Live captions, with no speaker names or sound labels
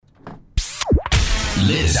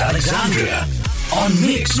Liz Alexandria on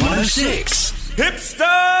Mix 106.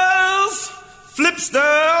 Hipsters,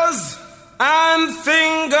 flipsters, and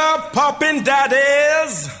finger-popping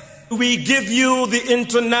daddies, we give you the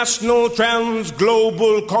international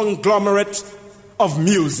trans-global conglomerate of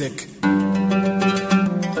music.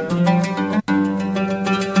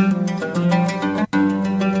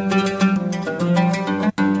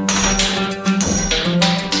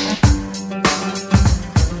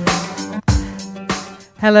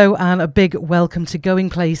 Hello and a big welcome to Going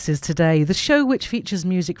Places Today, the show which features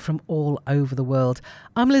music from all over the world.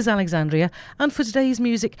 I'm Liz Alexandria, and for today's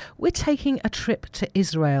music, we're taking a trip to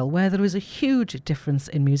Israel, where there is a huge difference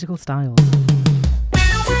in musical styles.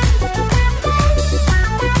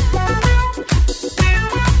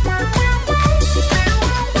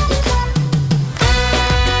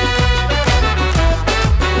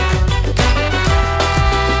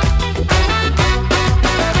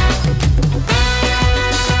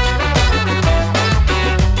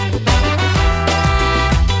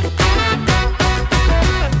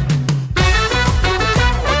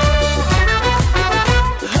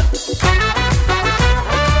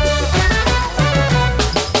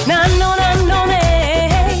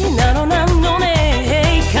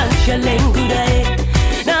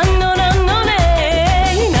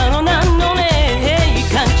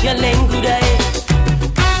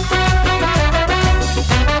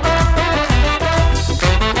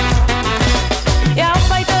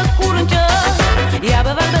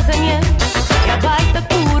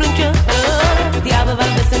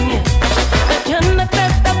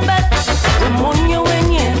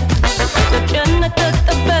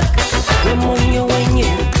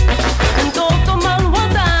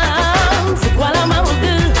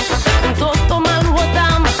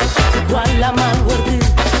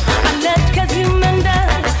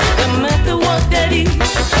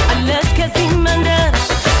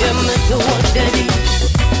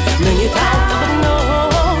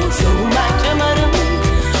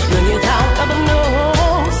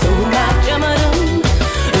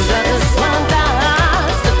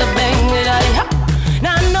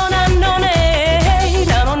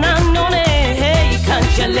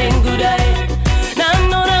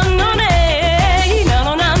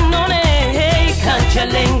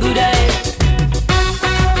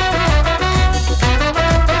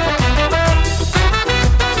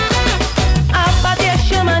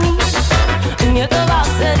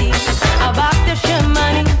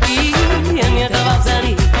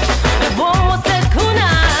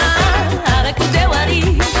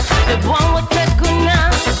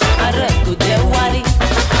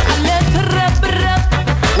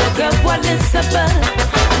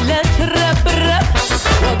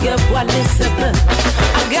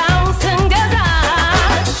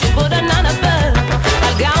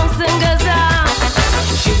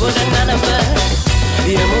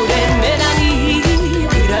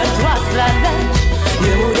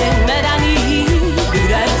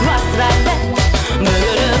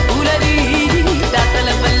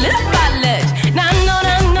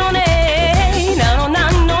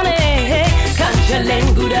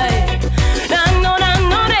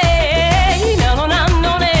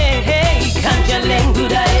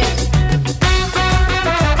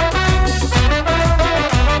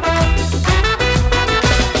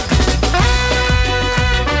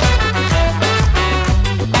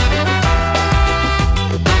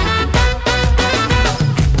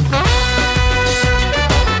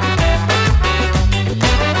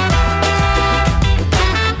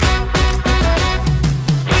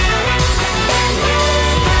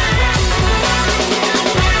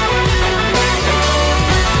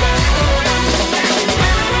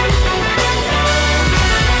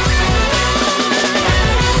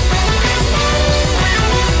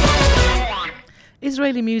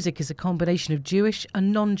 Israeli music is a combination of Jewish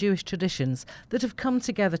and non-Jewish traditions that have come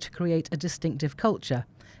together to create a distinctive culture.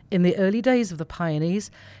 In the early days of the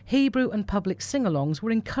pioneers, Hebrew and public sing-alongs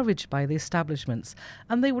were encouraged by the establishments,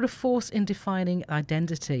 and they were a force in defining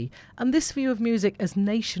identity. And this view of music as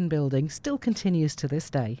nation-building still continues to this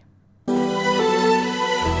day.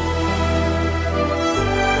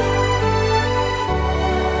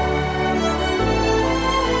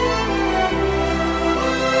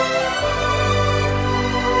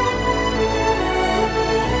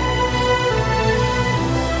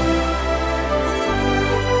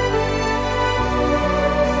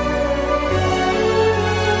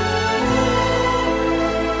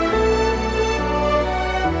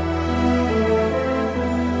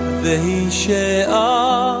 והיא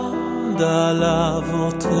שעמדה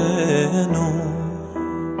לאבותינו,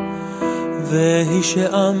 והיא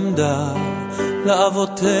שעמדה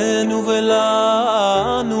לאבותינו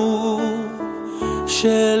ולנו,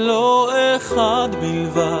 שלא אחד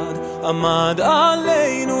בלבד עמד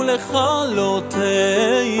עלינו לכלותנו,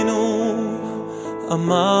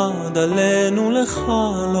 עמד עלינו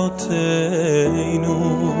לכלותנו.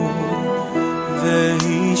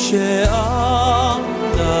 והיא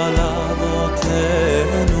שעמדה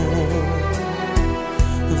לאבותינו,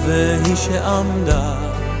 והיא שעמדה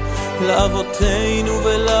לאבותינו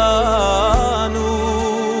ולנו,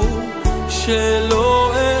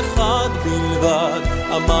 שלא אחד בלבד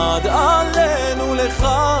עמד עלינו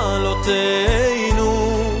לכלותנו,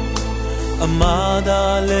 עמד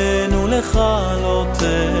עלינו לכלותנו.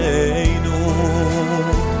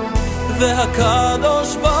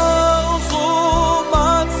 והקדוש ברוך הוא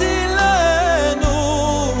מצילנו,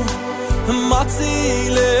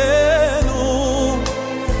 מצילנו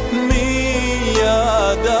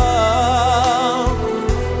מידם.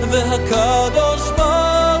 והקדוש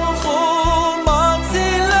ברוך הוא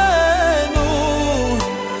מצילנו,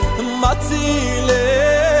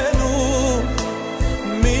 מצילנו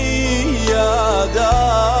מידם.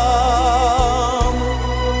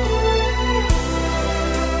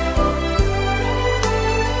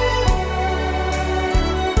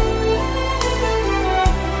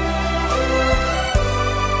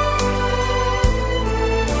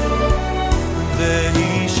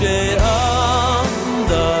 והיא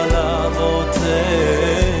שעמדה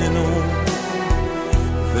לאבותינו,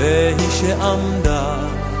 והיא שעמדה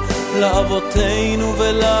לאבותינו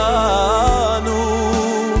ולנו,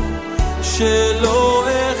 שלא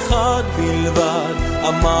אחד בלבד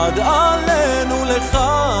עמד עלינו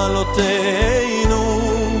לכלותנו,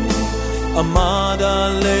 עמד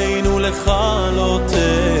עלינו לכלותנו.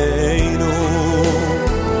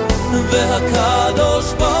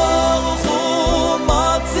 והקדוש ברוך הוא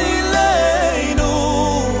מצילנו,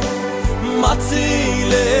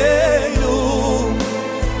 מצילנו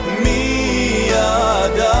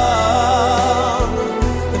מידם.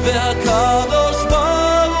 והקדוש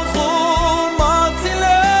ברוך הוא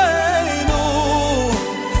מצילנו,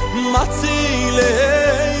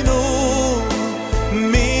 מצילנו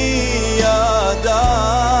מידם.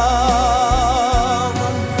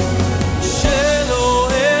 שלא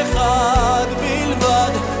אחד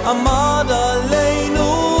בלבד עמד עלינו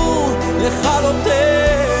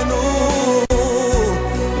לכלותנו,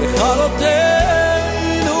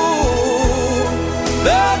 לכלותנו.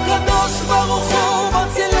 והקדוש ברוך הוא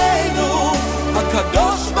מצילנו,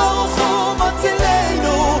 הקדוש ברוך הוא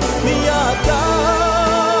מצילנו מידם.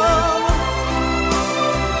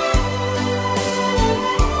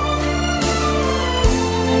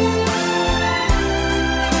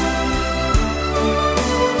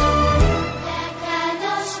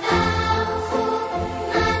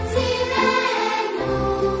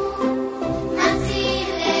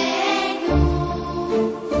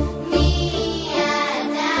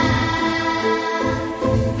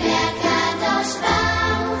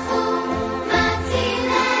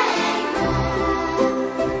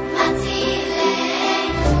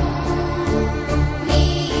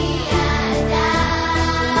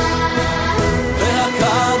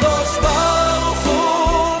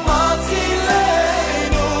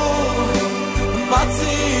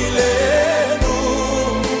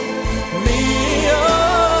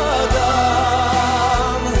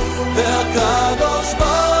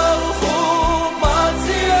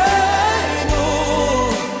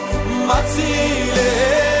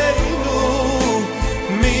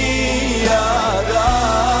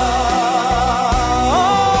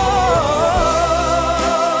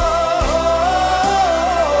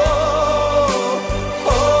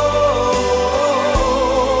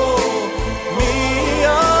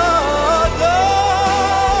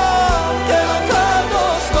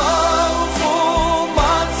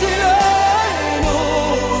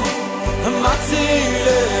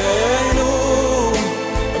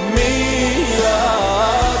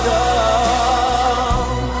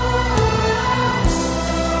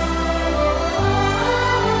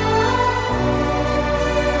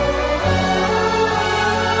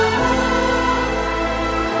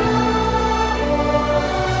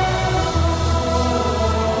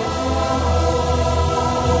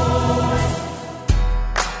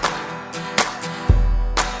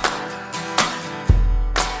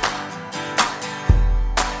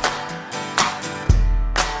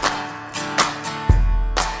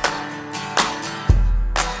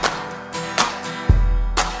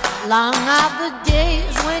 Long are the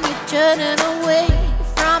days when you're turning away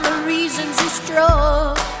from the reasons you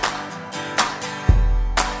struck.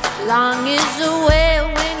 Long is the way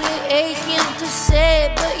when you're aching to say,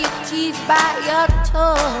 but your teeth bite your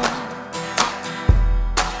tongue.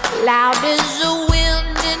 Loud is the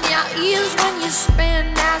wind in your ears when you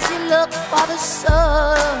spin as you look for the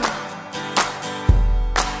sun.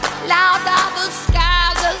 Loud are the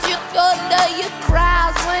skies as you thunder your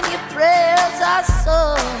cries when your prayers are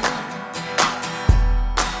sung.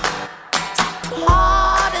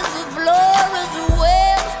 Hard as the floor as the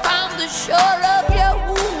waves found the shore of your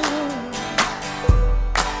womb.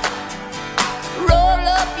 Roll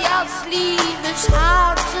up your sleeve, it's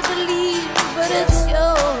hard to believe, but it's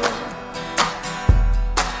yours.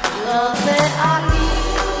 Love it, I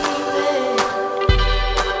leave it.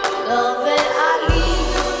 Love it, I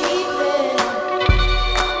leave it.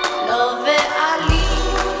 Love it, I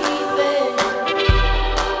leave it.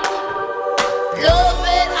 Love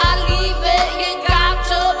it, I leave it. You got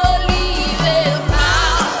to believe it. My,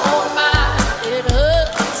 oh my, it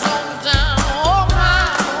hurts sometimes. Oh my,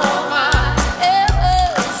 it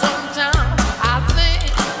hurts sometimes. I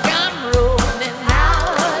think I'm running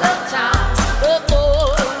out of time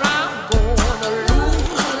before I'm gonna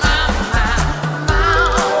lose my mind. My,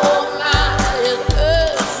 oh my, it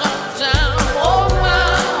hurts sometimes. Oh my,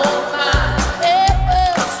 it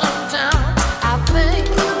hurts sometimes. I think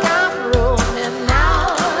I'm running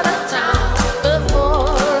out of time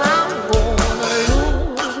before I'm gonna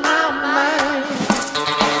lose my mind.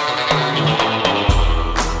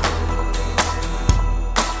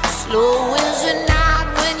 Slow is the night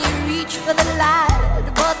when you reach for the light,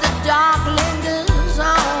 but the dark lingers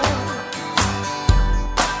on.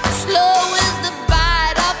 Slow is the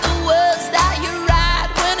bite of the words that you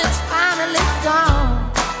write when it's finally gone.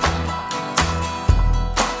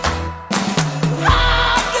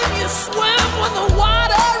 How can you swim when the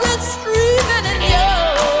water is streaming in you?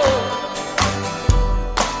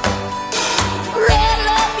 Roll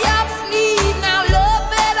up your sleeve, now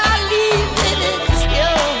love it, I leave it, it's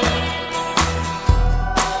you.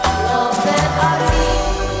 Love it, I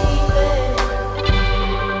leave it.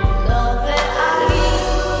 Love it, I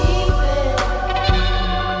leave it.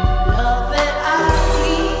 Love it, I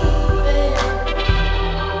leave it.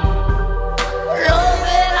 Love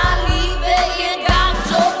it, I leave it. You got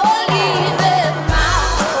to believe it. My,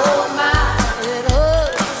 oh my, it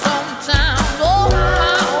hurts sometimes. Oh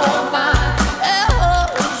my, it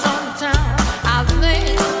hurts sometimes. I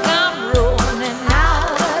think I'm running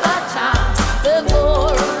out of time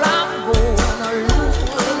before I'm gonna lose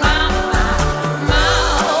my mind. My,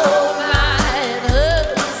 oh my, it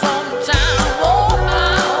hurts sometimes. Oh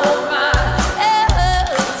my, it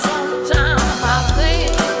hurts sometimes. I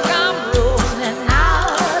think I'm running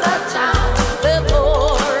out of time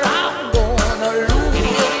before I'm gonna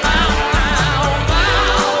lose my mind. My,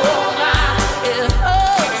 oh my, it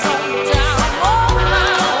hurts sometimes. Oh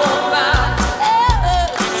my, it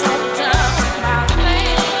hurts sometimes. I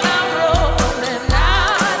think I'm running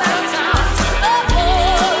out of time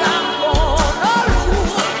before I'm gonna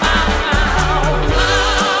lose my mind.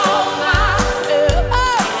 My, it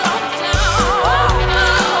hurts sometimes. Oh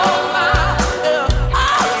my, it hurts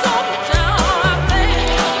sometimes. I think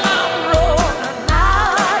I'm running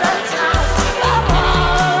out of time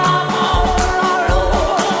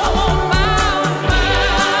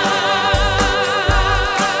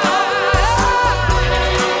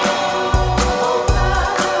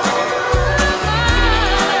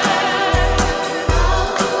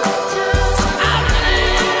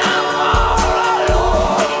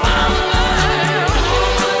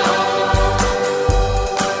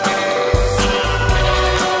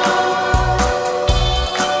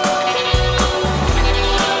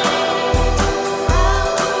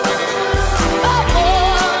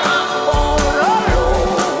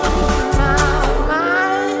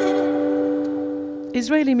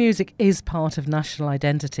Israeli music is part of national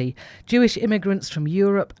identity. Jewish immigrants from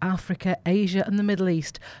Europe, Africa, Asia and the Middle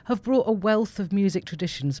East have brought a wealth of music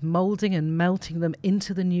traditions, moulding and melting them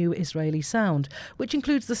into the new Israeli sound, which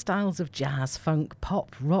includes the styles of jazz, funk,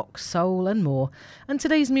 pop, rock, soul and more. And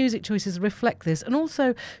today's music choices reflect this and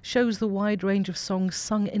also shows the wide range of songs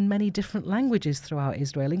sung in many different languages throughout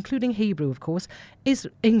Israel, including Hebrew, of course,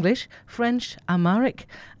 English, French, Amharic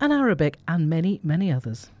and Arabic and many, many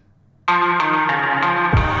others.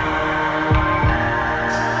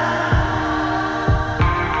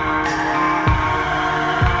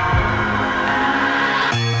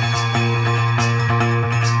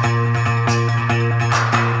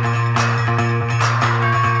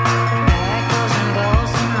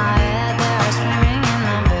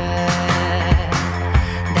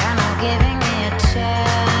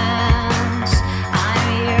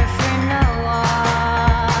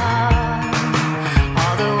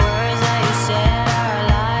 All the words that you said are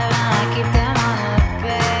lies.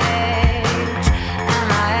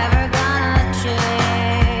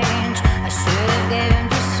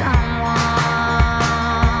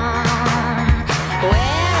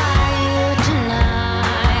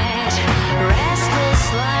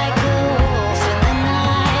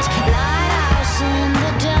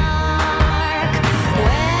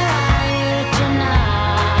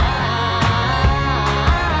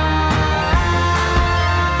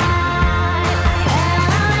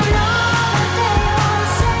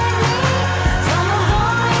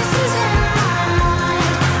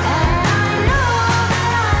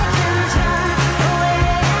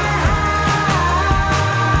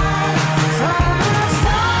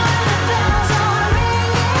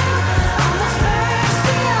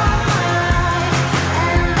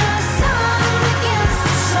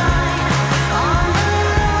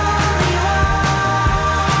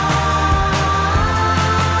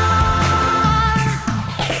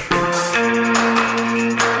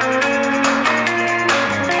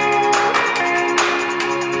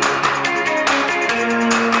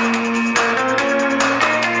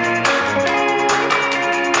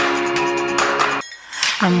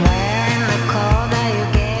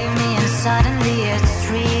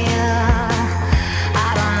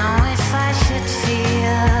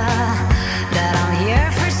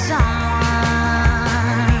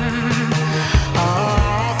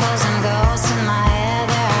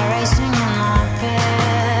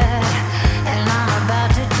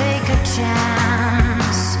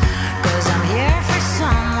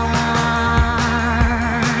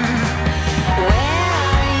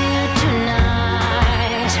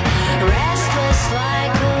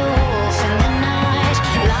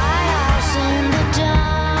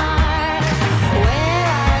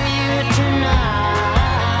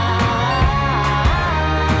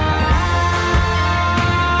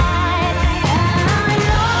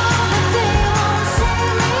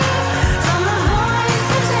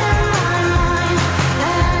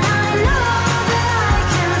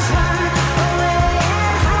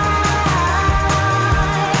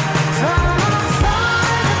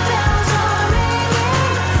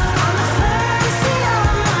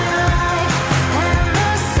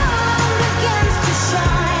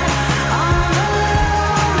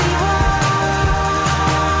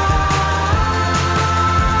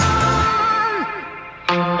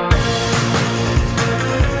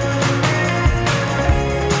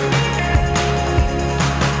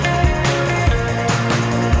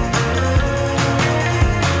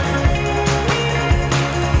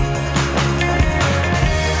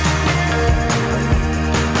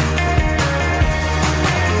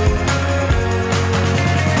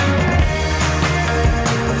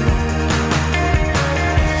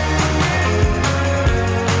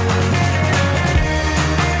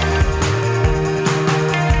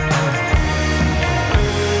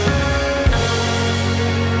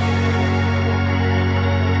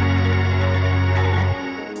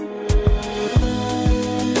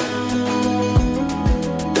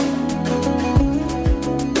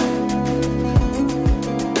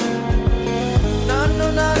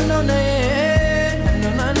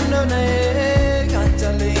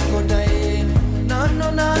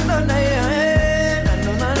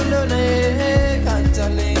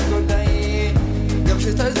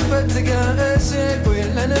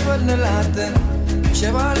 የምንላትን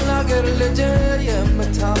ሸባል አገር ልጅ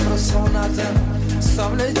የምታምር ሰው ናት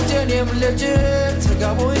እሷም ልጅ እኔም ልጅ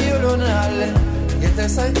ተጋቡ ይሉናል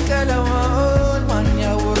የተሰቀለውን ማን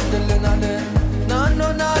ያወርድልናል ናኖ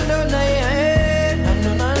ናኖ ነይ ናኖ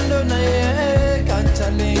ናኖ ነይ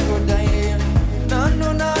ካንቻለኝ ጉዳይ ናኖ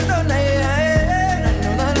ናኖ ነይ ናኖ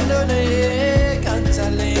ናኖ ነይ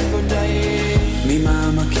ካንቻለኝ ጉዳይ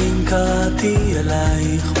ממעמקים קראתי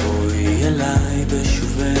אלייך בואי אליי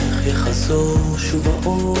בשובך יחזור שוב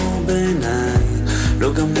האור בעיניי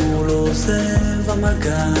לא גמור לא עוזב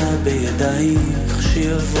המגע בידייך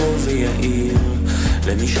שיבוא ויעיר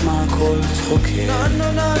למשמע כל צחוקך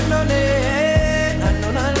ננו ננו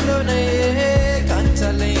ננו ננו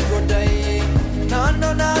קנצלי גודאי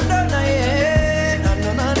ננו ננו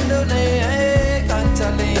ננו ננו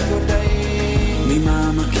קנצלי גודאי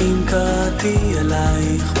ממעמקים קראתי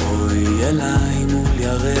אלייך בואי אליי מול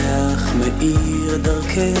ירח מאיר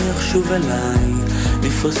דרכך שוב אליי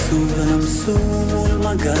נפרסו ונמסו מול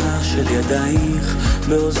מגע של ידייך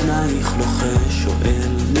באוזנייך לוחש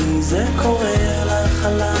שואל מי זה קורא לך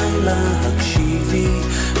הלילה הקשיבי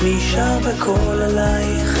מי שר בקול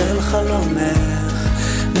עלייך אל חלומך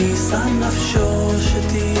מי שם נפשו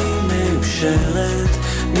שתהי מאושרת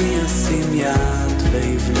מי ישים יד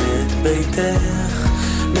ויבנה את ביתך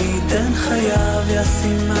מי ייתן חייו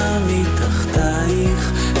ישימה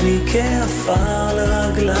מתחתייך מי כעפר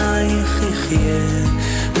לרגלייך יחיה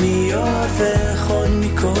מי אוהבך עוד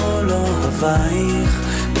מכל אוהבייך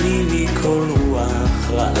מי מכל רוח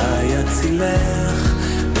רעה יצילך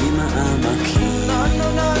ממעמקים ננו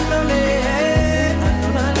ננו ננו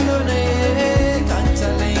ננו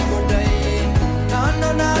קנצלי גודאי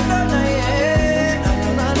ננו ננו ננו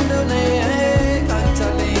ננו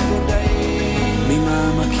קנצלי גודאי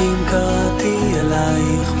ממעמקים קראתי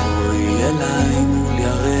אלייך בואי אליי מול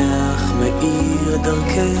ירח מאיר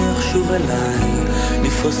דרכך שוב אליי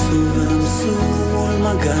נפרסו ונמסו מול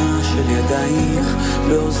מגע של ידייך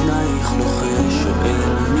באוזנייך לוחש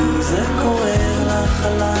שואל מי זה קורא לך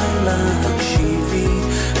הלילה הקשיבי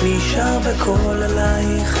מי שר בקול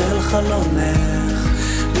עלייך אל חלומך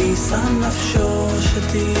מי שם נפשו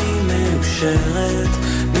שתהי מאושרת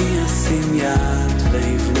מי ישים יד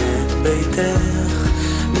ויבנה את ביתך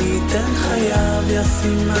מי ייתן חייו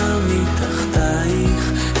ישימה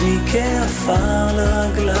מתחתייך מי כעפר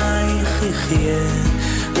לרגלייך יחיה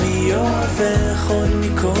מי אוהבך עוד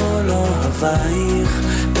מכל אוהבייך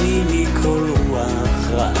מי מכל רוח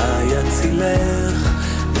רעה יצילך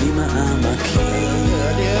ממעמקים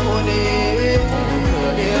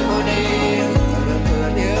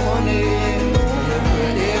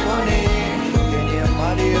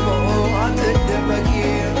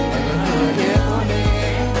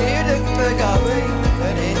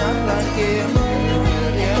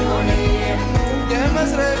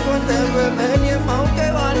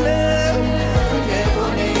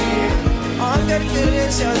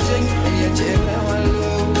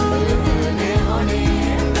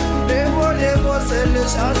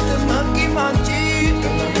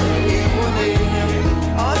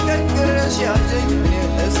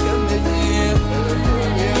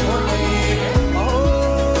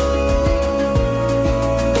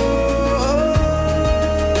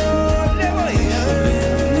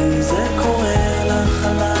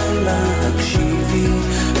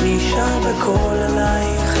בכל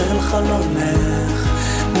עלייך אל חלומך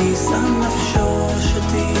מי שם נפשו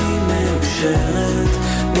שתהי מאושרת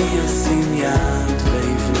מי ישים יד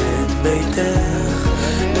ויבנה את ביתך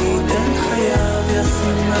מי ייתן חייו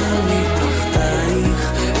ישימה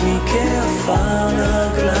מתחתייך מי כעפר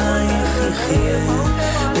לרגלייך יחיה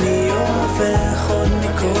מי אוהבך עוד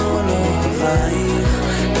מכל אוהבייך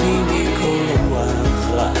מי מכל רוח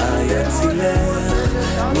רעה יצילך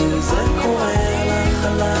מי זה קורא לך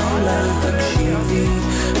הלילה הקשיבי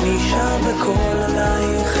מי שר בקול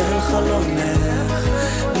עלייך אל חלומך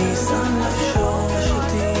מי שם נפשו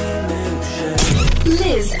שתהי מאושרת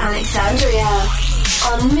Liz Alexandria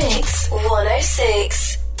on Mix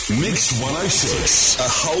 106 Mix 106, a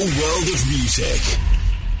whole world of music.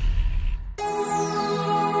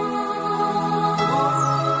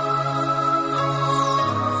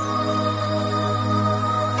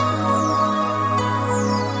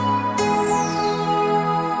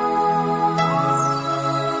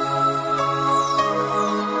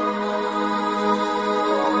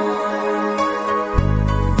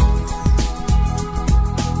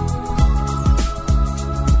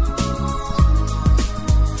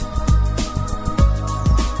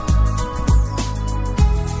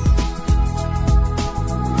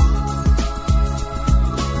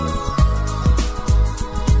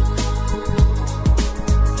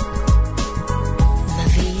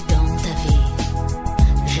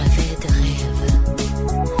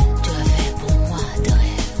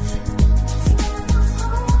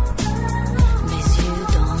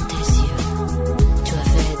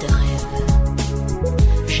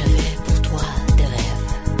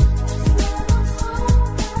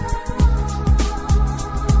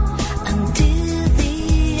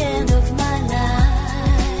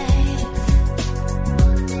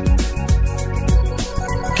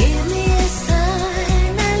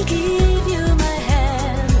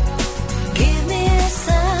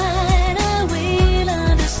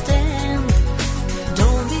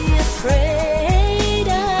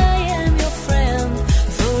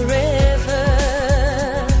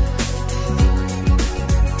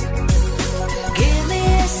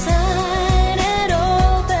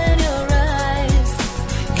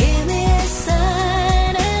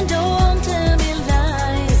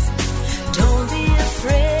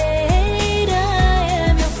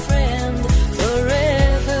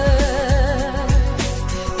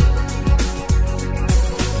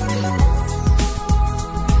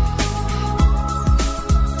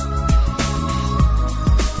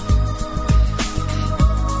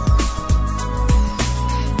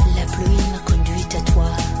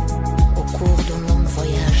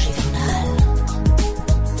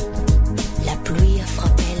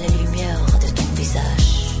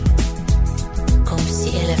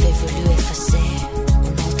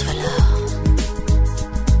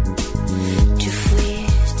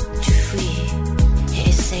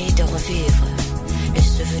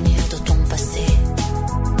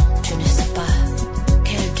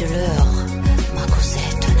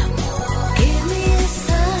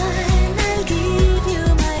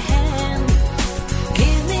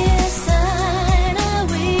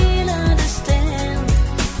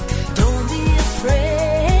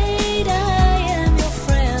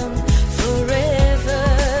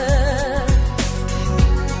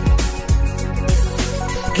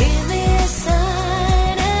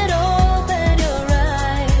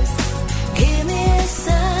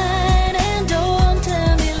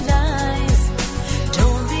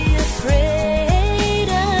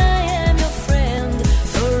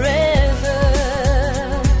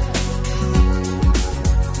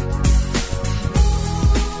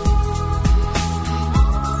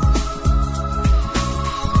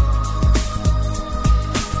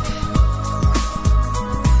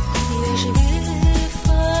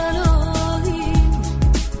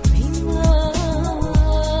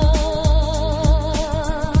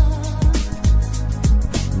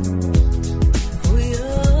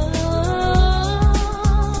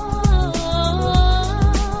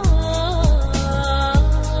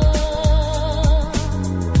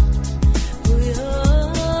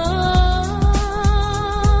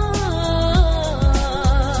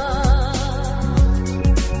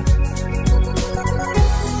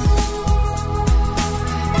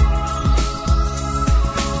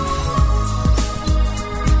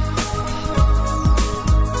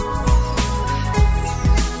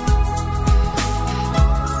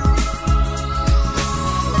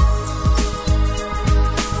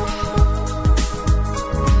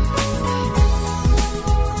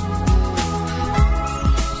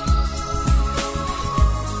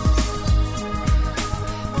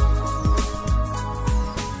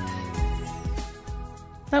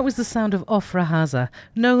 That was the sound of Ofra Haza,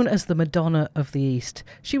 known as the Madonna of the East.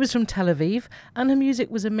 She was from Tel Aviv, and her music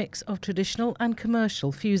was a mix of traditional and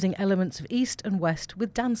commercial, fusing elements of East and West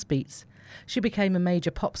with dance beats. She became a major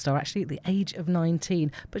pop star actually at the age of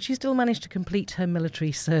 19, but she still managed to complete her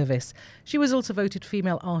military service. She was also voted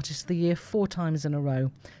Female Artist of the Year 4 times in a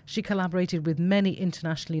row. She collaborated with many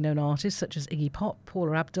internationally known artists such as Iggy Pop,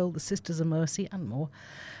 Paula Abdul, the Sisters of Mercy and more.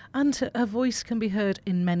 And her voice can be heard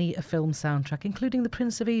in many a film soundtrack, including The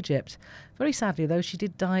Prince of Egypt. Very sadly, though, she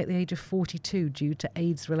did die at the age of 42 due to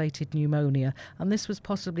AIDS-related pneumonia, and this was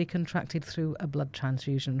possibly contracted through a blood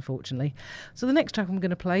transfusion, unfortunately. So the next track I'm going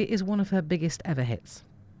to play is one of her biggest ever hits.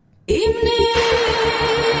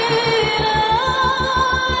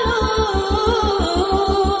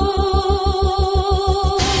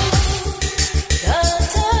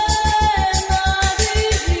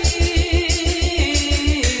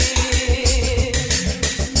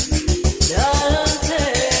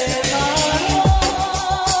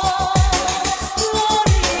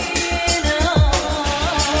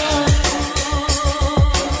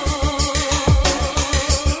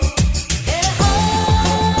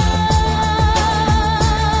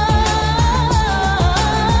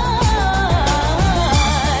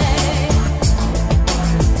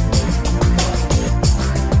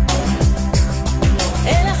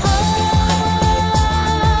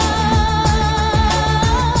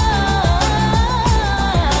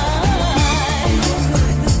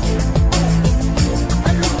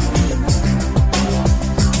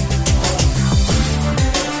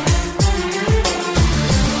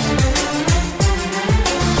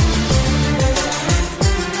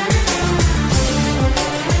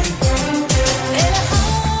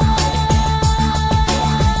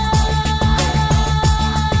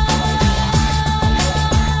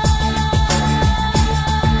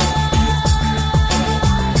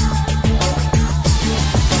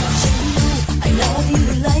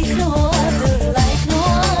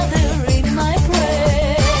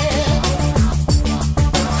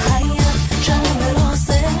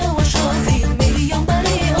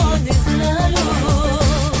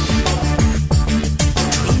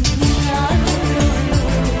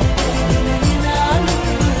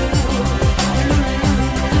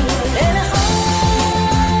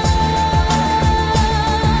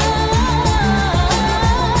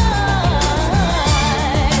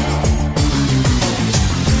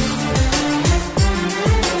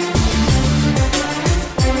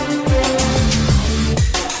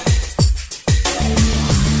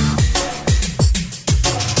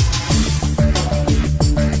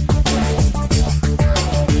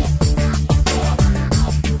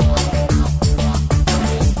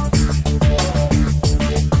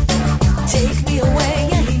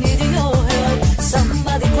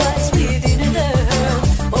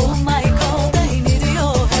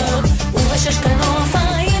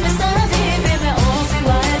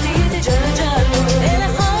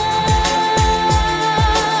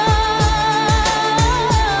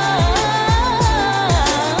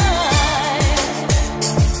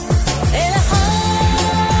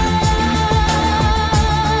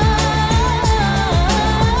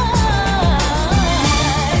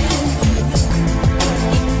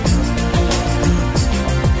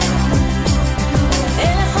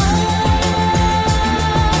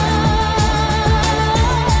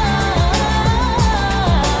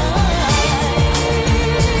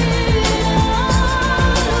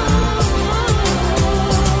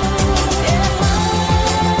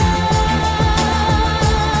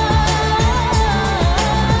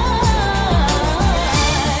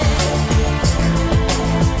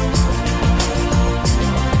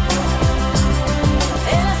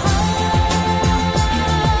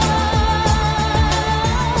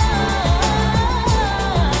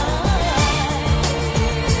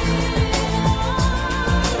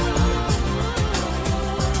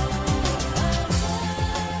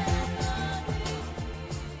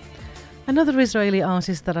 Another Israeli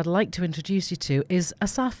artist that I'd like to introduce you to is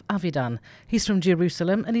Asaf Avidan. He's from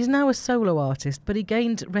Jerusalem and he's now a solo artist, but he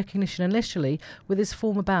gained recognition initially with his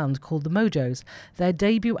former band called the Mojos, their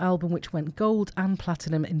debut album which went gold and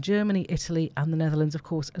platinum in Germany, Italy and the Netherlands, of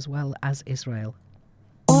course, as well as Israel.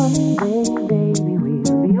 One day, baby,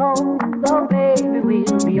 we'll be old. Oh, baby,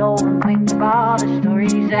 we'll be old and think of all the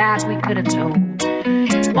stories that we could have told.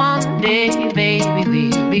 One day, baby,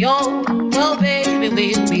 we'll be old. Oh, baby,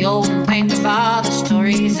 we'll be old and think of all the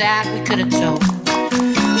stories that we could have told.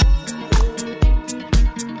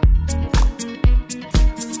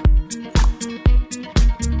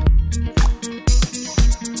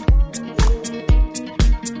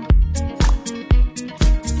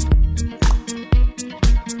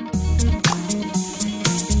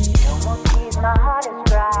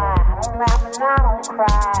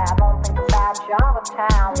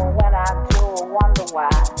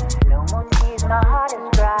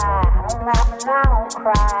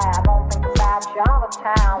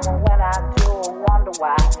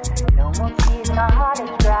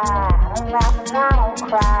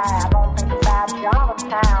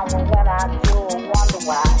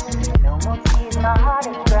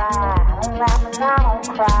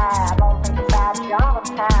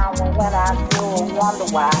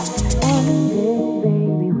 wonder why. One day,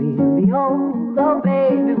 baby, we'll be old. Oh,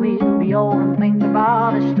 baby, we'll be old and think of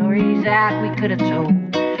all the stories that we could have told.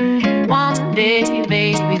 One day,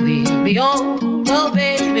 baby, we'll be old. Oh,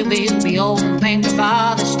 baby, we'll be old and think of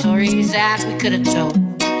all the stories that we could have told.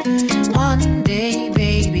 One day,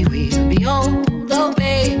 baby, we'll be old. Oh,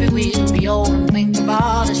 baby, we'll be old and think of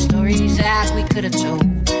all the stories that we could have told.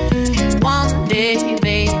 One day,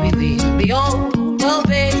 baby, we'll be old. Oh,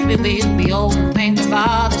 baby, we'll be old and think of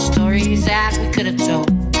all the stories that we could have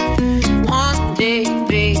told. One day,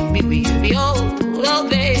 baby, we'll be old. Oh,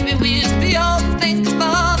 baby, we'll be old and think of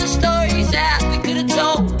all the stories that we could have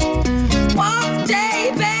told. One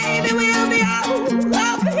day, baby, we'll be old.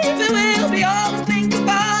 Oh, baby, we'll be old and think of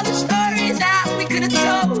all the stories that we could have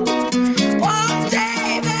told. One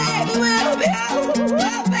day, baby, we'll be old.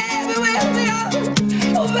 Oh, baby, we'll be old.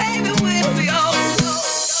 Oh, baby, we'll be old.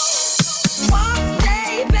 One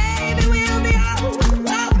day, baby, we'll be old.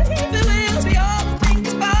 Oh, baby, we'll be old. Think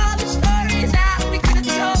of all the stories that we could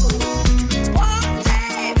have told. One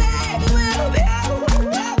day, baby, we'll be old.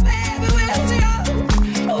 Oh, baby, we'll be old.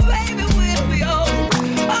 Oh, baby, we'll be old.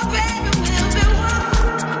 Oh, baby, we'll be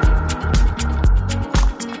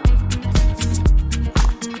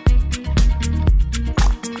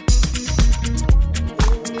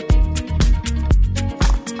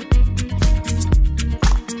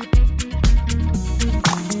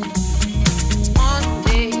One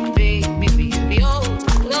day, baby, we'll be old.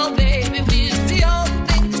 Oh, baby, we'll be old.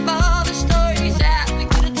 Think of all the stories that we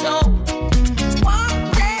could have told.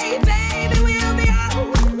 One day, baby, we'll be old.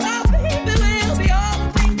 Oh, baby, we'll be old.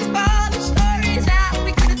 Think of all the stories that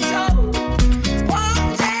we could have told.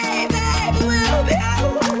 One day, baby, we'll be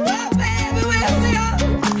old. Oh, baby, we'll be old.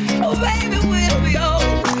 Oh, baby, we'll be old.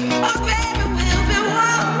 Oh, baby, we'll be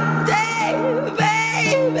one day,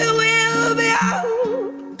 baby, we'll be old.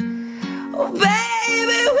 Oh,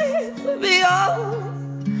 baby, we'll be old.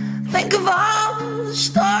 Think of all the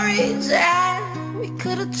stories that we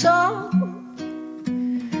could have told.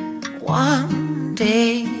 One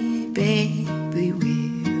day, baby,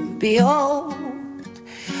 we'll be old.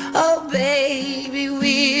 Oh, baby,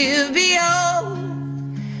 we'll be old.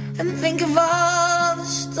 And think of all the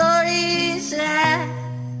stories that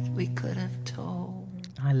we could have told.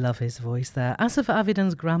 I love his voice there. As for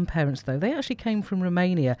Avidan's grandparents, though, they actually came from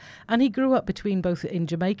Romania, and he grew up between both in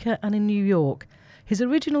Jamaica and in New York. His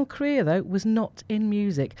original career, though, was not in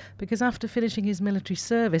music, because after finishing his military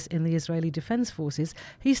service in the Israeli Defence Forces,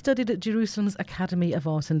 he studied at Jerusalem's Academy of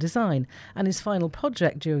Art and Design, and his final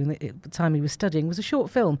project during the time he was studying was a short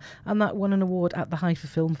film, and that won an award at the Haifa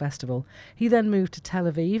Film Festival. He then moved to Tel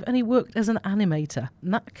Aviv, and he worked as an animator,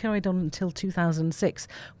 and that carried on until 2006,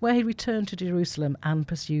 where he returned to Jerusalem and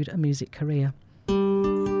pursued a music career.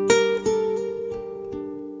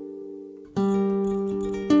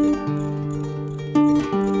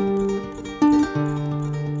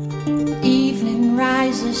 Evening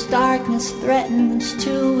rises, darkness threatens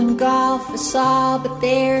to engulf us all, but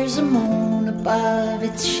there's a moon above,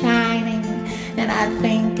 it's shining, and I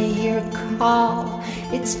think I hear a call.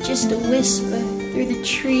 It's just a whisper through the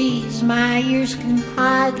trees, my ears can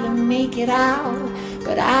hardly make it out,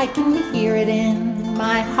 but I can hear it in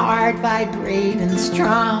my heart, vibrating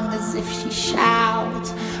strong as if she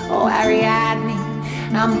shouts, oh Ariadne,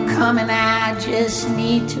 I'm coming, I just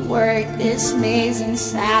need to work this maze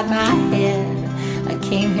inside my head. I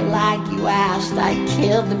came here like you asked, I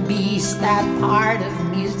killed the beast, that part of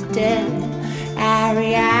me is dead.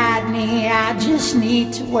 Ariadne, I just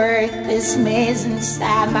need to work this maze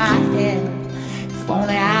inside my head. If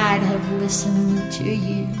only I'd have listened to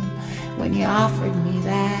you when you offered me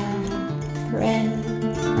that thread.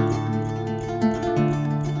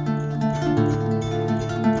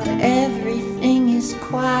 Everything is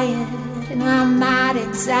quiet, and I'm not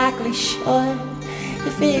exactly sure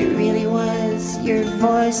if it really was your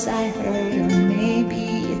voice I heard, or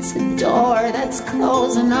maybe it's a door that's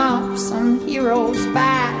closing up some hero's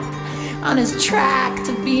back on his track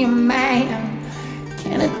to be a man.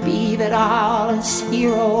 Can it be that all us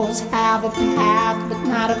heroes have a path but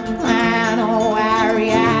not a plan? Oh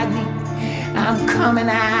Ariadne, I'm coming,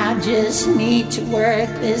 I just need to work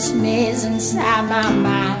this maze inside my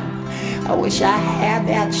mind. I wish I had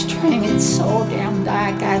that string, it's so damn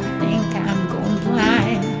dark, I think I'm going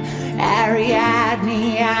blind.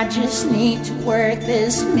 Ariadne, I just need to work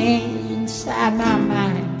this maze inside my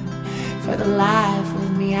mind. For the life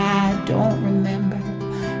of me, I don't remember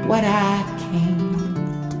what I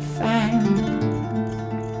came to find.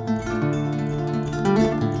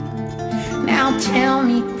 Now tell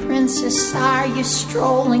me, princess are you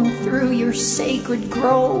strolling through your sacred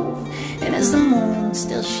grove? And is the moon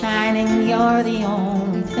still shining? You're the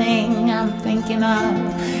only thing I'm thinking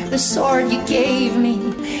of. The sword you gave me,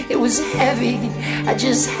 it was heavy, I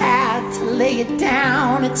just had to lay it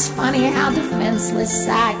down. It's funny how defenseless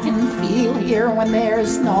I can feel here when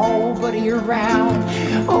there's nobody around.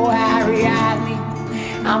 Oh, Ariadne,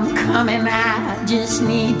 I'm coming, I just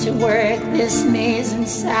need to work this maze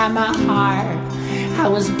inside my heart. I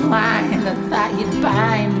was blind, I thought you'd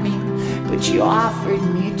bind me, but you offered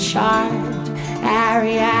me a charge.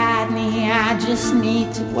 Ariadne, I just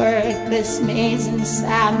need to work this maze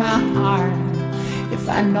inside my heart. If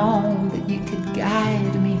I'd known that you could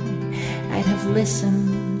guide me, I'd have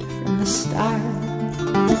listened from the start.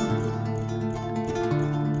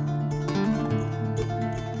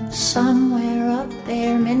 Somewhere up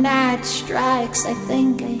there, midnight strikes, I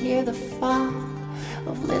think I hear the fall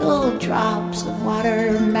of little drops of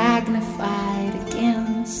water magnified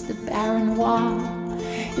against the barren wall.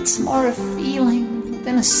 It's more a feeling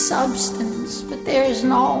than a substance, but there's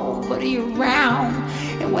nobody around.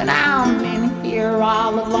 And when I'm in here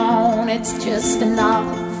all alone, it's just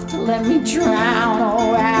enough to let me drown.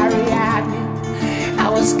 Oh, Ariadne, I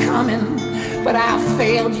was coming, but I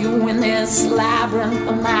failed you in this labyrinth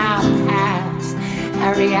of my past.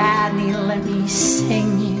 Ariadne, let me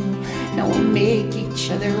sing you, and we'll make each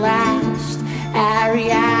other last.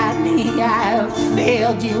 Ariadne, I have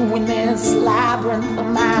failed you in this labyrinth of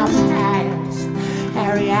my past.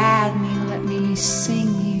 Ariadne, let me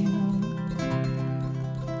sing you,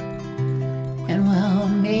 and we'll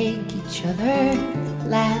make each other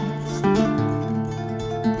last.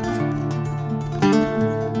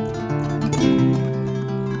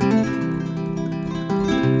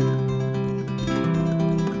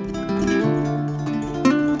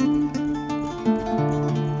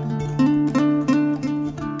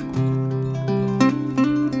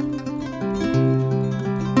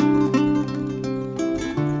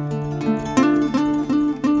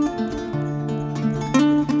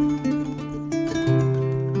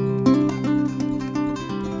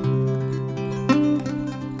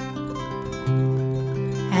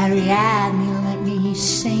 Ariadne, let me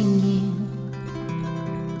sing you,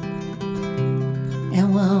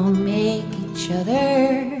 and we'll make each other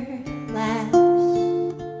last.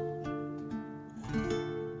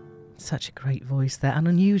 Such a great voice there, and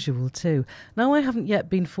unusual too. Now, I haven't yet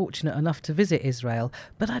been fortunate enough to visit Israel,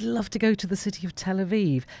 but I'd love to go to the city of Tel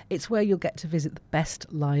Aviv. It's where you'll get to visit the best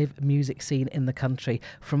live music scene in the country.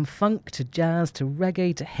 From funk to jazz to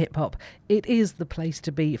reggae to hip-hop, it is the place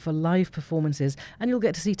to be for live performances, and you'll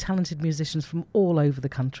get to see talented musicians from all over the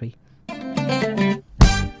country.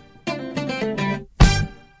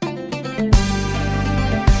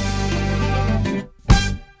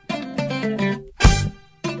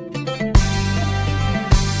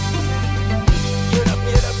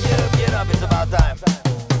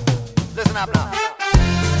 Listen up now.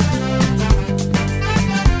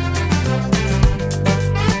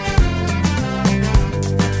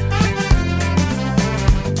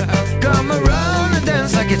 Come around and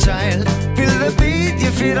dance like a child. Feel the beat,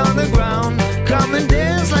 your feet on the ground. Come and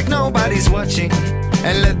dance like nobody's watching,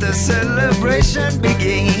 and let the celebration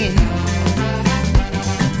begin.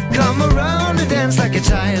 Come around and dance like a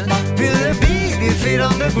child. Feel the beat, your feet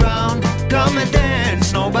on the ground. Come and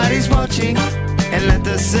dance, nobody's watching, and let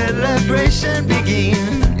the celebration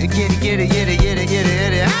begin. Get it, get it, get it, get it, get it,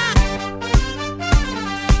 get it.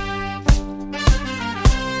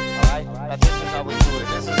 Alright, now this is how we do it.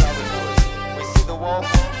 This is how we do it. We see the wall,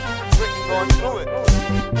 drinking going through it.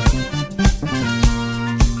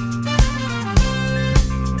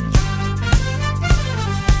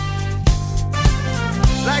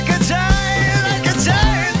 Like a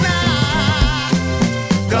child now.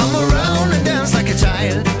 Come around and dance like a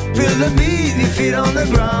child. Feel the beat, your feet on the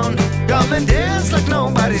ground. Come and dance like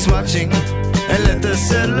nobody's watching, and let the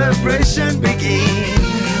celebration begin.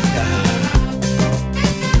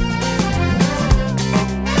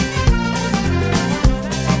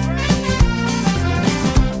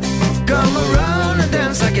 Come around and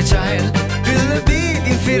dance like a child. Feel the beat,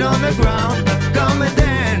 your feet on the ground. Come and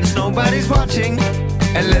dance, nobody's watching,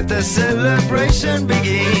 and let the celebration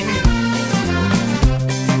begin.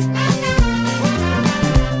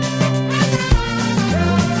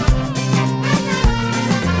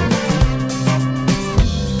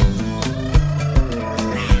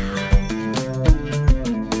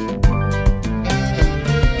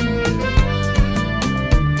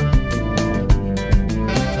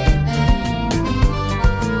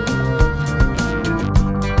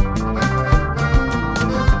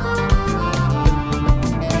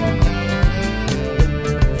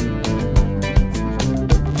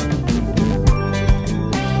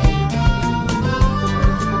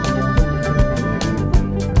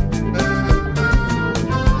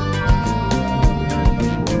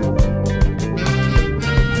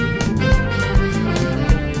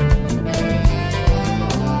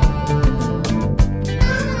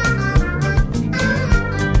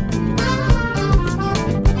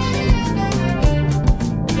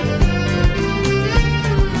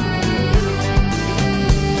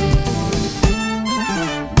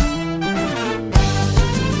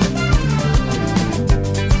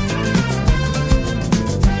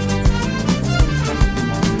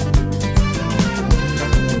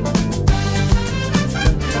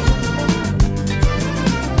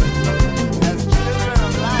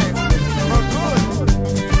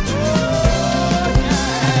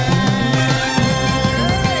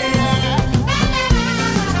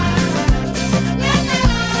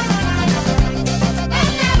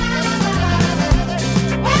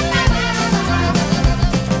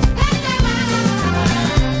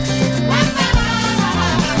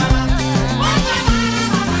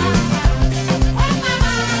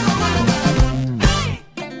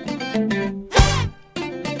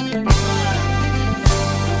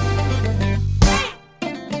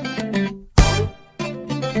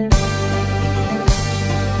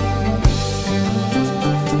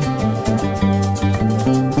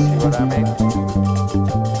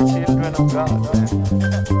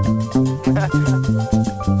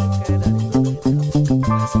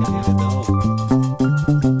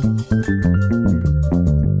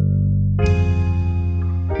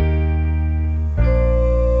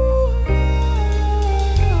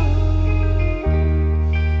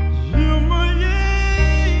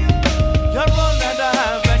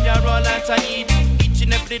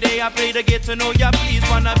 every day I pray to get to know ya. Please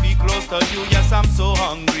wanna be close to you. Yes, I'm so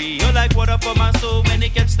hungry. You're like water for my soul when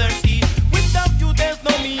it gets thirsty. Without you, there's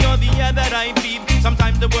no me or the air that I breathe.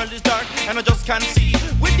 Sometimes the world is dark and I just can't see.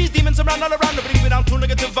 With these demons around all around, I bring me down to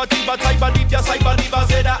negativity. But I believe, yes, I believe. I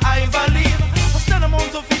said that I believe. I stand among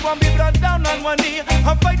to feet, one be brought down on one knee.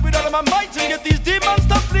 I fight with all of my might to get these demons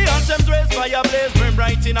to flee. Hashem's rays, fire blaze, burn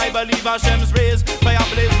bright in I believe. Hashem's rays, fire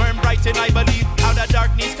blaze, burn bright in I believe. Out of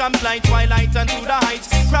darkness comes light, twilight and to the heights.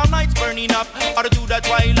 Crown lights burning up, out to the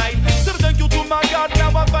twilight. So thank you to my God,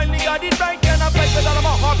 now I finally got it right. And I fight with all of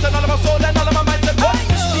my heart and all of my soul and all of my mind. What's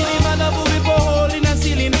the stealing, my love will be for hole in a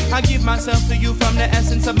ceiling. I give myself to you from the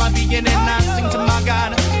essence of my being and I sing to my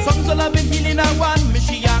God. Songs of love and healing, I want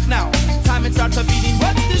Mashiach now. Time it starts a beating.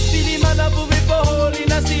 What's this feeling, my love will be for hole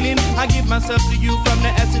in a ceiling. I give myself to you from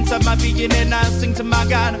the essence of my being and I sing to my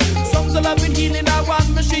God. Songs of love and healing, I want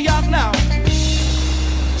Mashiach now.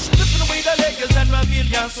 Stripping away the layers and reveal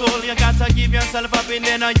your soul. You gotta give yourself up and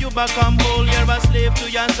then you become whole. You're a slave to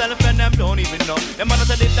yourself and them don't even know. Them want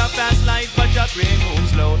to live that fast life but your brain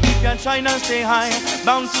moves slow. If you're trying to stay high,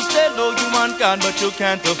 bound to stay low. You want God but you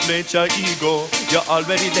can't deflate your ego. You're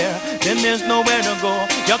already there, then there's nowhere to go.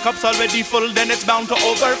 Your cup's already full, then it's bound to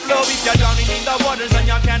overflow. If you're drowning in the waters and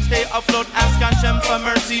you can't stay afloat, ask Hashem for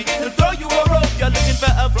mercy. He'll throw you a rope. You're looking for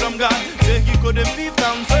help from God. Say he couldn't be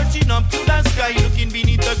found, searching up to the sky, looking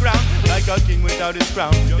beneath the ground. Like a king without his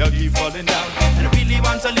crown, you keep falling down. And I really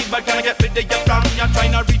want to leave, but can I get rid of your frown? You're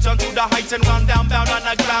trying to reach onto the heights and run down, bound on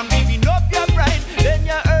the ground. Giving up your pride, then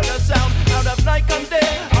you heard a sound. Out of night comes day,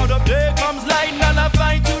 out of day comes light. And I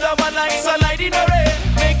fight to the one like sunlight in the rain.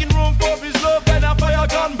 Making room for his love and a fire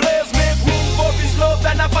gun blaze. Make room for his love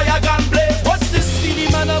and a fire gun blaze. What's this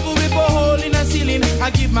feeling, man? I will rip a hole in a ceiling.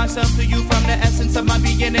 I give myself to you from the essence of my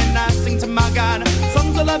being and I sing to my God.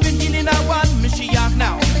 Songs of love and healing, I want Mashiach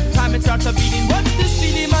now. Time it starts a beating. What's this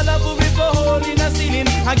feeling? My love will rip a hole in a ceiling.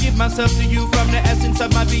 I give myself to you from the essence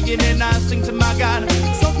of my being and I sing to my God.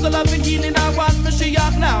 Songs of love and healing, I want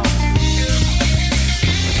Mashiach now.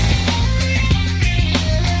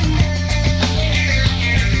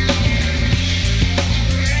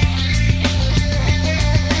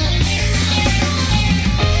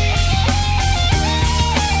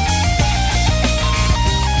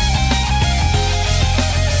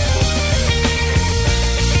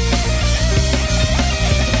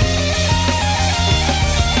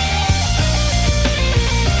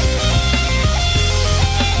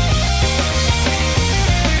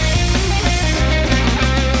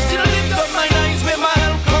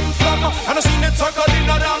 And I seen it circling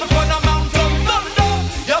around upon a mountain thunder.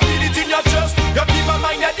 You feel it in your chest. You keep my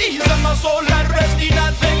mind at ease and my soul at rest in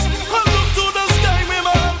and things. I look to the sky where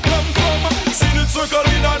my help comes from. Seen it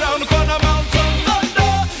circling around upon a mountain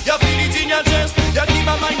thunder. You feel it in your chest. You keep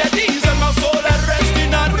my mind at ease and my soul at rest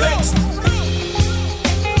in and things.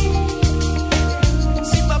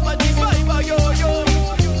 See Papa this vibe, yo yo.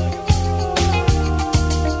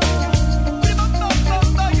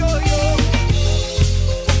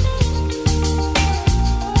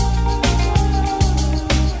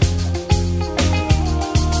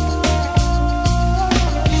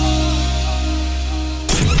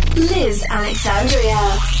 Liz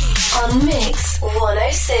Alexandria on Mix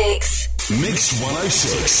 106. Mix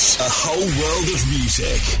 106, a whole world of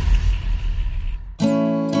music.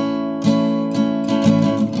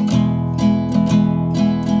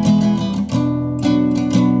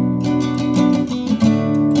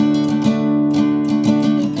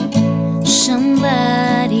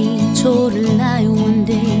 Somebody told a lie one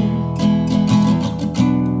day,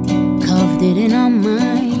 carved it in our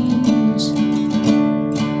minds.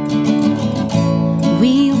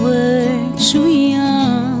 We were too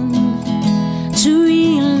young to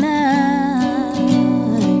realize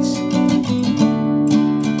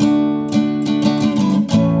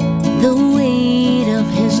the weight of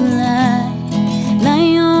his lie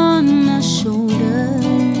lie on our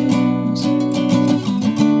shoulders.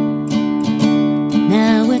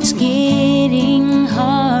 Now it's getting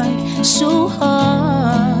hard, so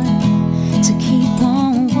hard to keep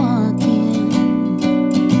on walking.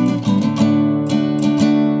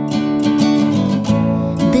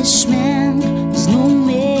 This man was no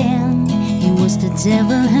man, he was the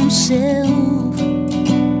devil himself.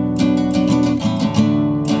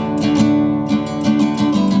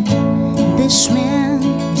 This man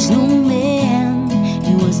is no man,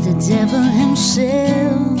 he was the devil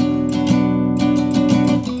himself.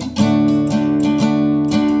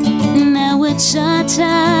 Now it's our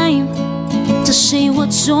time to say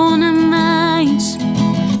what's on our minds,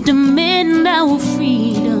 demand our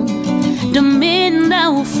freedom, demand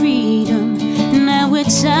our freedom. Now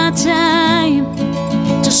it's our time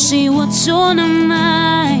to what's on our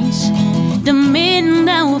minds. Demand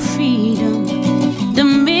our freedom,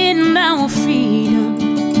 demand our freedom.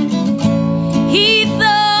 He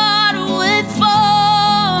thought it would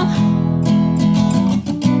fall,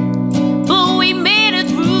 but we made it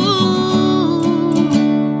through.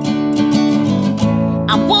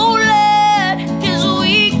 I won't let his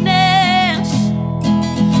weakness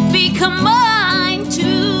become mine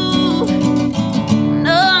too.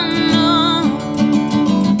 No, no.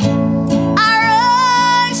 Our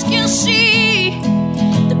eyes can see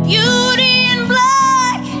the beauty in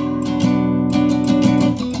black.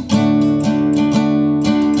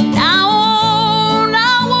 And I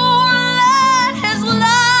won't let his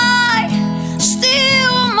light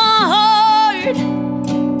steal my heart.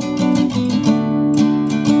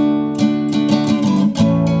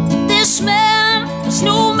 This man was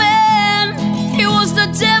no man, he was the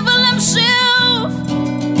devil himself.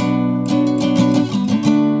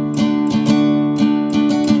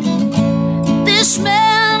 This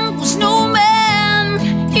man was no man,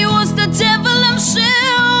 he was the devil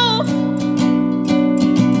himself.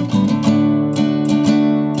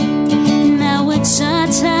 Now it's our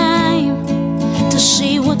time to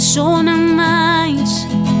say what's on our minds.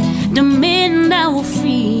 Demand our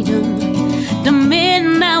freedom,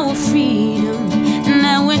 demand our freedom.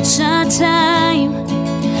 Now it's our time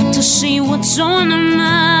to say what's on our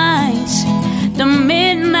minds.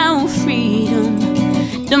 Demand our freedom,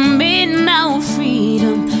 demand our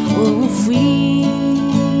freedom. Oh, freedom,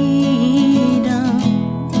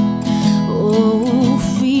 oh,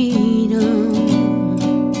 freedom,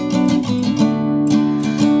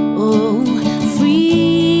 oh, freedom,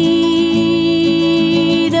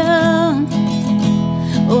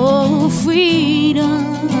 oh, freedom.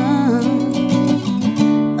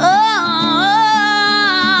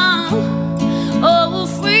 Oh,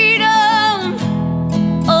 freedom,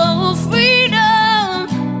 oh, freedom,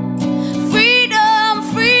 freedom,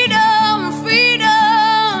 freedom,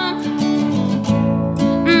 freedom.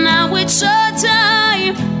 Now it's our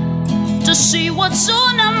time to see what's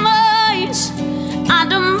on our minds. I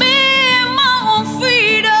demand my own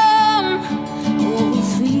freedom. Oh,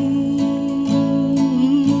 freedom,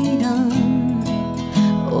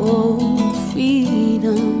 oh,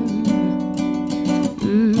 freedom.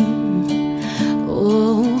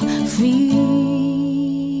 Oh, freedom,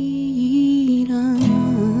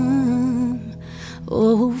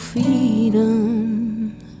 oh,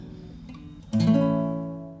 freedom.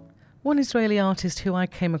 One Israeli artist who I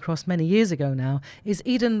came across many years ago now is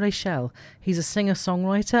Eden Rachel. He's a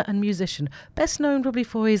singer-songwriter and musician, best known probably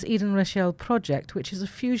for his Eden Rachel project, which is a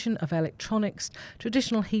fusion of electronics,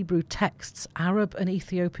 traditional Hebrew texts, Arab and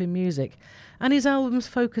Ethiopian music. And his albums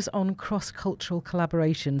focus on cross-cultural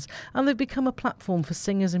collaborations, and they've become a platform for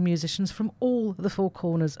singers and musicians from all the four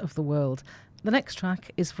corners of the world. The next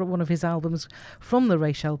track is from one of his albums from the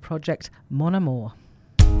Rachel project, Mon Amour.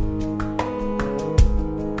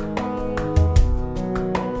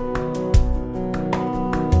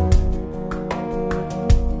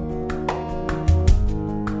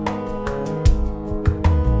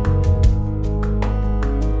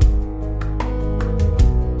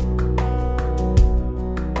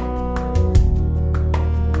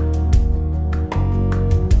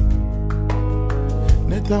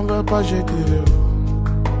 T'en vas pas, je dirai où.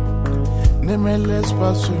 Ne me laisse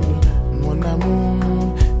pas seul, mon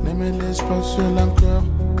amour. Ne me laisse pas seul encore.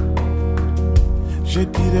 Je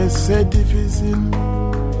dirais c'est difficile.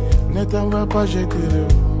 Ne t'en vas pas, je dirai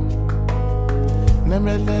où. Ne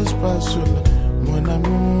me laisse pas seul, mon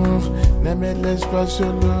amour. Ne me laisse pas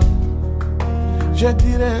seul. Je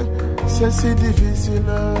dirais c'est si difficile.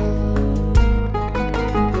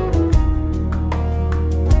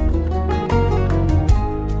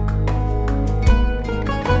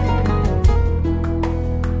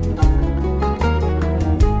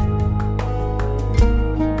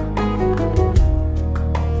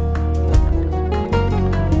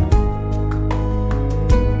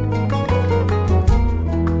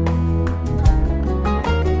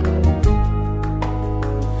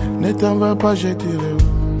 Ne t'en vas pas, je dirai où.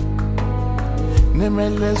 Ne me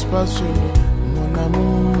laisse pas seul, mon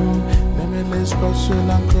amour. Ne me laisse pas seul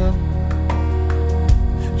encore.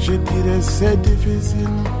 Je dirais c'est difficile.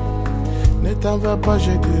 Ne t'en vas pas,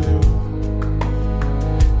 je dirai où.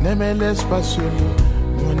 Ne me laisse pas seul,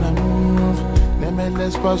 mon amour. Ne me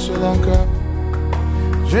laisse pas seul encore.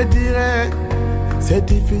 Je dirais c'est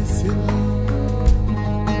difficile.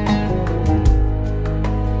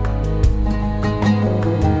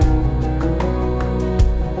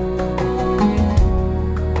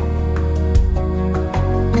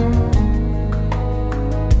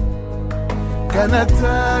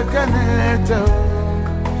 Kanata kaneto,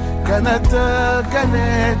 kanata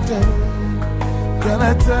kaneto,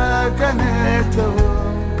 kanata kaneto,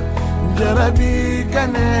 jarabi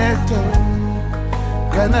kaneto,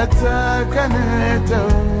 kanata kaneto,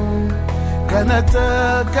 kanata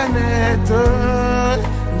kaneto,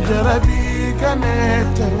 jarabi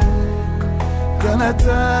kaneto,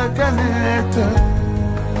 kanata kaneto.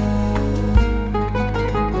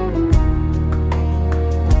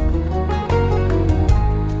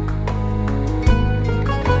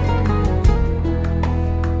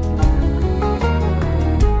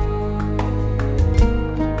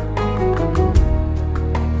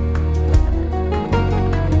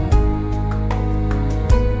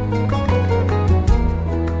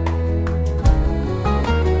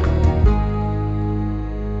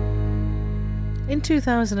 In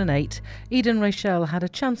 2008, Eden Rachel had a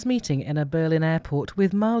chance meeting in a Berlin airport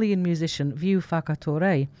with Malian musician Vieux Farka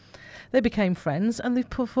Touré. They became friends and they've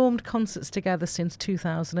performed concerts together since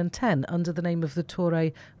 2010 under the name of the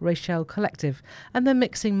Touré Rachel Collective, and they're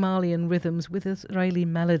mixing Malian rhythms with Israeli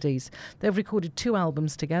melodies. They've recorded 2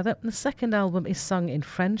 albums together. The second album is sung in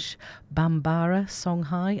French, Bambara,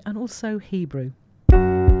 Songhai, and also Hebrew.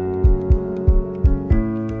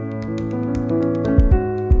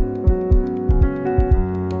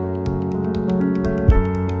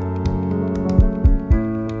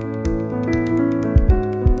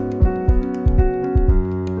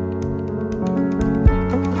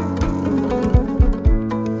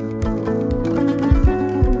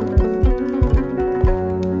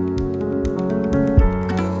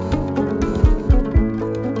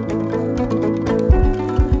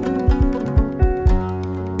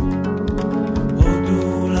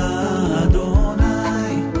 Odula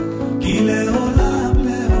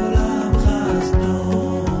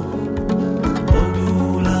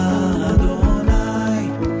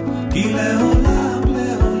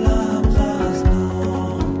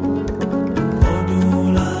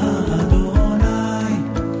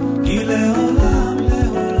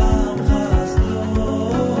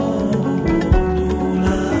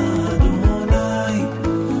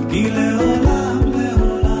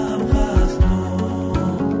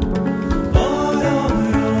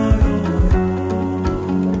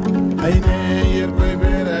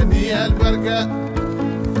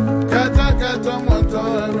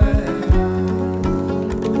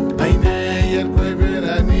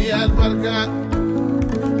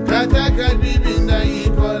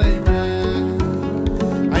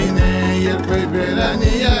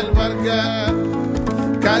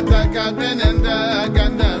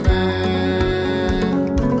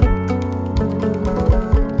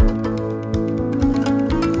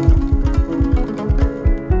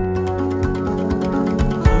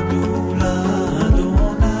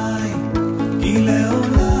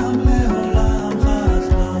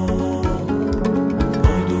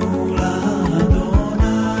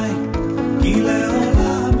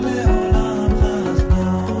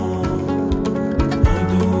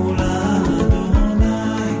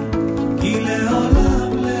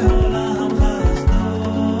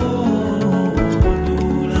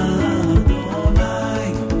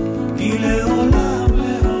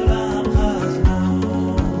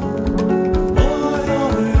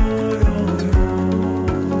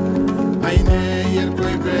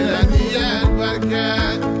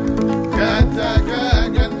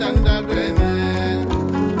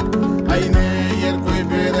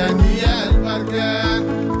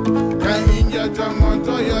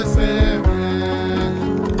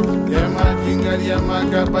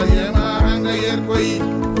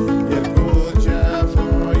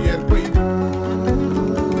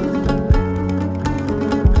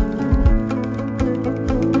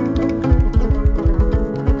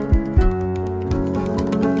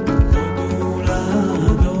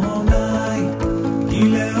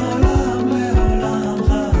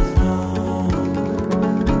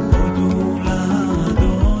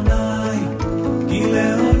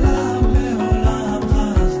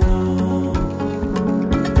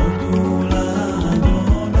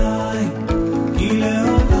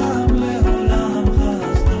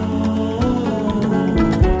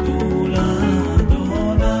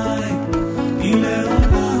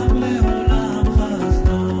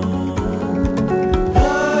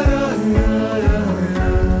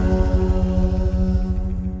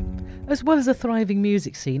as well as a thriving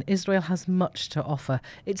music scene, Israel has much to offer.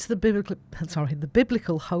 It's the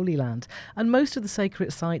biblical Holy Land, and most of the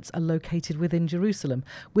sacred sites are located within Jerusalem.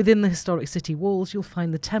 Within the historic city walls, you'll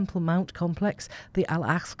find the Temple Mount complex, the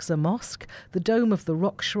Al-Aqsa Mosque, the Dome of the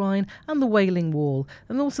Rock Shrine, and the Wailing Wall.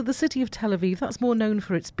 And also the city of Tel Aviv, that's more known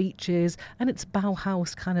for its beaches and its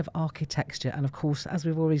Bauhaus kind of architecture. And of course, as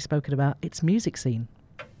we've already spoken about, its music scene.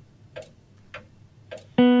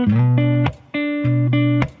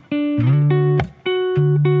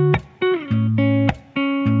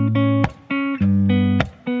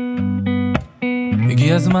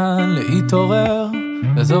 הגיע הזמן להתעורר,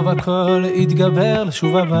 לעזוב הכל, להתגבר,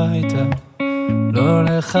 לשוב הביתה, לא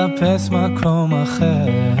לחפש מקום אחר.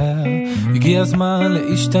 הגיע הזמן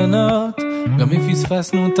להשתנות, גם אם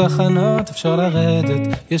פספסנו תחנות, אפשר לרדת,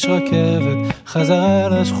 יש רכבת, חזרה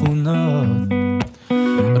לשכונות.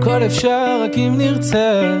 הכל אפשר רק אם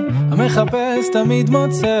נרצה, המחפש תמיד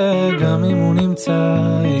מוצא, גם אם הוא נמצא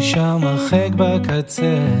שם הרחק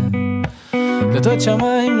בקצה. דלתות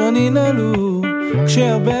שמיים לא ננעלו,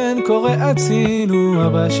 כשהבן קורא הצילו,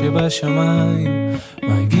 אבא שבשמיים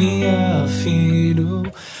מגיע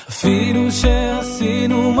אפילו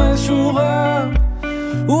שעשינו משהו רע,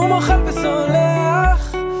 הוא מוכל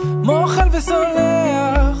וסולח,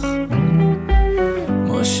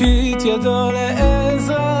 מושיט ידו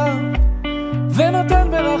לעזרה, ונותן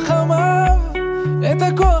ברחמיו את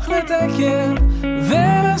הכוח לתקן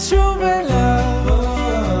ולשוב אליו.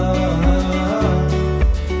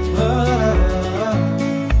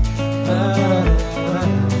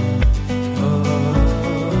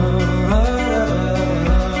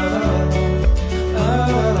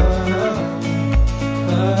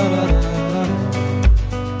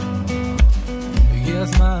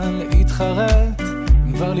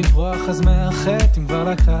 אם כבר לברוח אז מאחת, אם כבר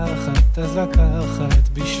לקחת אז לקחת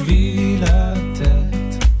בשביל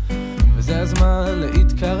לתת, וזה הזמן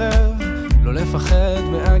להתקרב, לא לפחד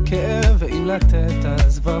מהכאב, ואם לתת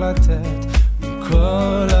אז כבר לתת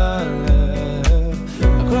מכל הלב.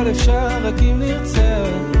 הכל אפשר רק אם נרצה,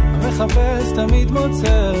 המחפש תמיד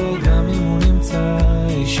מוצא, גם אם הוא נמצא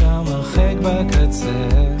שם הרחק בקצה.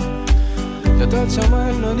 דלתות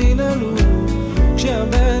שמיים לא ננעלו,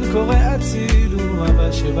 כשהבן קורא הצילו,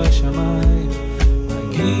 אבא שבשמיים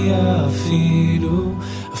מגיע אפילו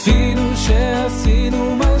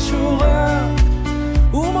שעשינו משהו רע,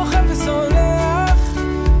 הוא מוכל וסולח,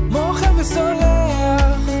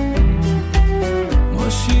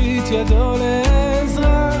 מושיט ידו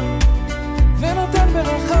לעזרה, ונותן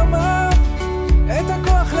ברחמיו את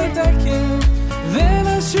הכוח לתקן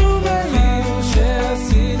ולשוב אליו. אפילו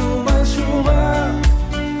שעשינו משהו רע,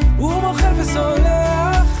 הוא מוכל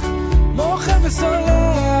וסולח,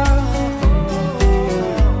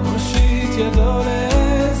 מושיט ידו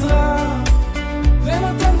לעזרה,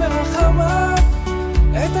 ונותן ברחמיו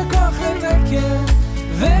את הכוח לתקן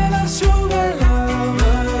ולשוב אליו.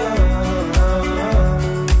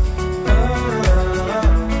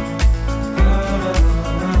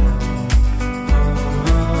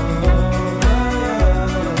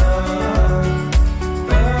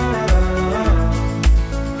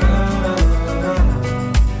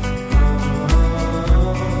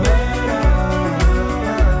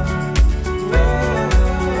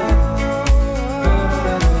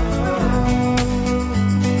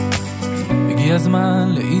 הזמן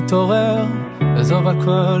להתעורר, לעזוב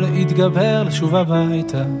הכל, להתגבר, לשוב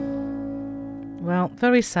הביתה. Well,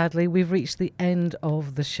 very sadly, we've reached the end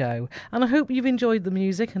of the show. And I hope you've enjoyed the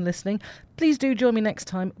music and listening. Please do join me next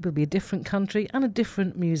time. It will be a different country and a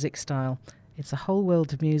different music style. It's a whole world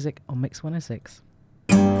of music on Mix 106.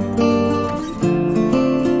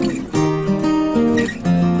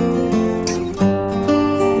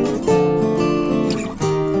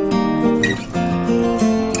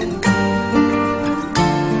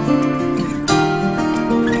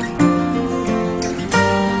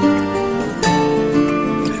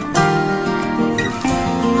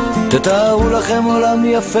 תתארו לכם עולם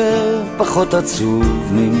יפה, פחות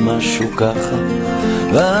עצוב ממשהו ככה,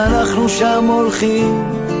 ואנחנו שם הולכים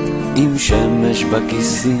עם שמש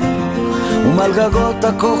בכיסים ומעל גגות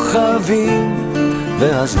הכוכבים,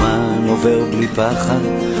 והזמן עובר בלי פחד,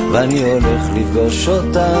 ואני הולך לפגוש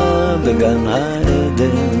אותה בגן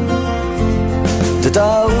העדן.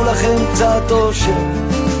 תתארו לכם קצת אושר,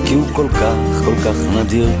 כי הוא כל כך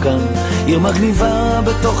נדיר כאן, עיר מגניבה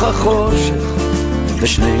בתוך החושך,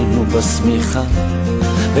 ושנינו בסמיכה,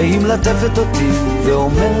 והיא מלטפת אותי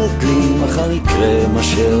ואומרת לי מחר יקרה מה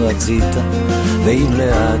שרצית, ועם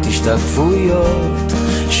לאט השתקפויות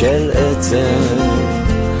של עצב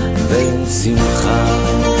ושמחה.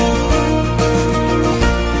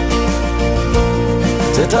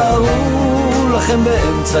 תתארו לכם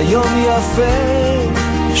באמצע יום יפה,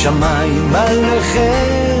 שמיים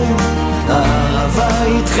עליכם, אהבה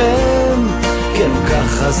איתכם, כן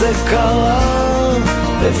ככה זה קרה,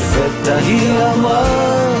 לפתע היא אמרה,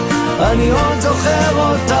 אני עוד זוכר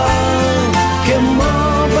אותה, כמו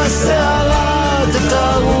בסערה,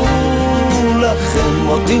 תתארו לכם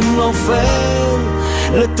אותי נופל,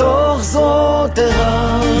 לתוך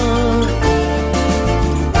זרועותיה.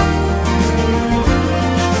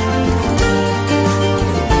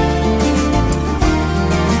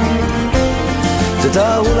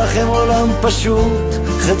 תתארו לכם עולם פשוט,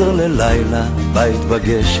 חדר ללילה, בית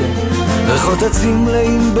בגשם, ריחות עצים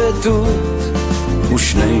מלאים בתות,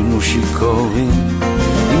 ושנינו שיכורים,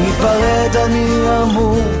 אם ניפרד אני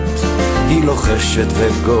אמות, היא לוחשת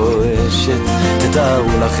וגועשת, תתארו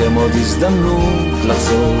לכם עוד הזדמנות,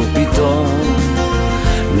 לחזור פתאום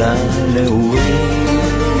לנעורים.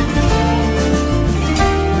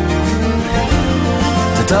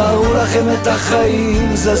 תתארו לכם את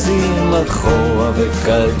החיים זזים אחורה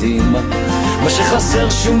וקדימה, מה שחסר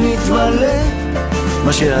שהוא מתמלא,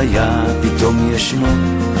 מה שהיה פתאום ישנו,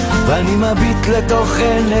 ואני מביט לתוך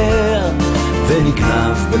עיניה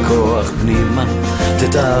ונגנב בכוח פנימה.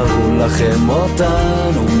 תתארו לכם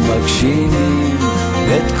אותנו מגשימים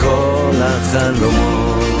את כל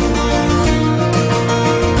החלומות.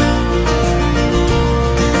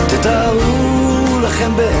 תתארו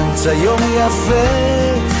לכם באמצע יום יפה,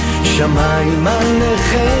 שמיים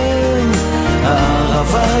עליכם,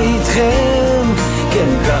 אהבה איתכם,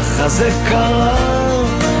 כן ככה זה קרה,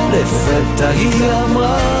 לפתע היא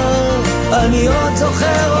אמרה, אני עוד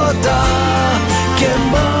זוכר אותה,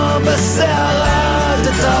 כמו בסערה,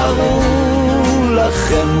 תתארו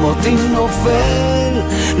לכם אותי נופל,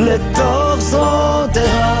 לתוך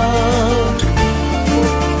זרועותיה.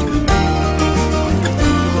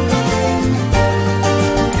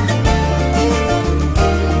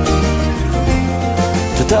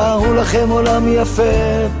 תתארו לכם עולם יפה,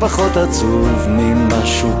 פחות עצוב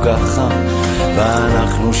ממשהו ככה,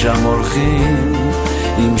 ואנחנו שם הולכים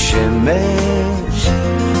עם שמש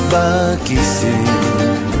בכיסים.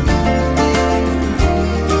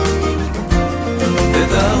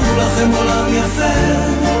 תתארו לכם עולם יפה,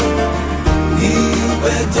 היא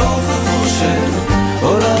בתוך החושך,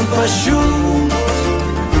 עולם פשוט,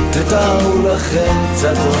 תתארו לכם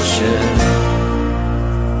קצת אושר.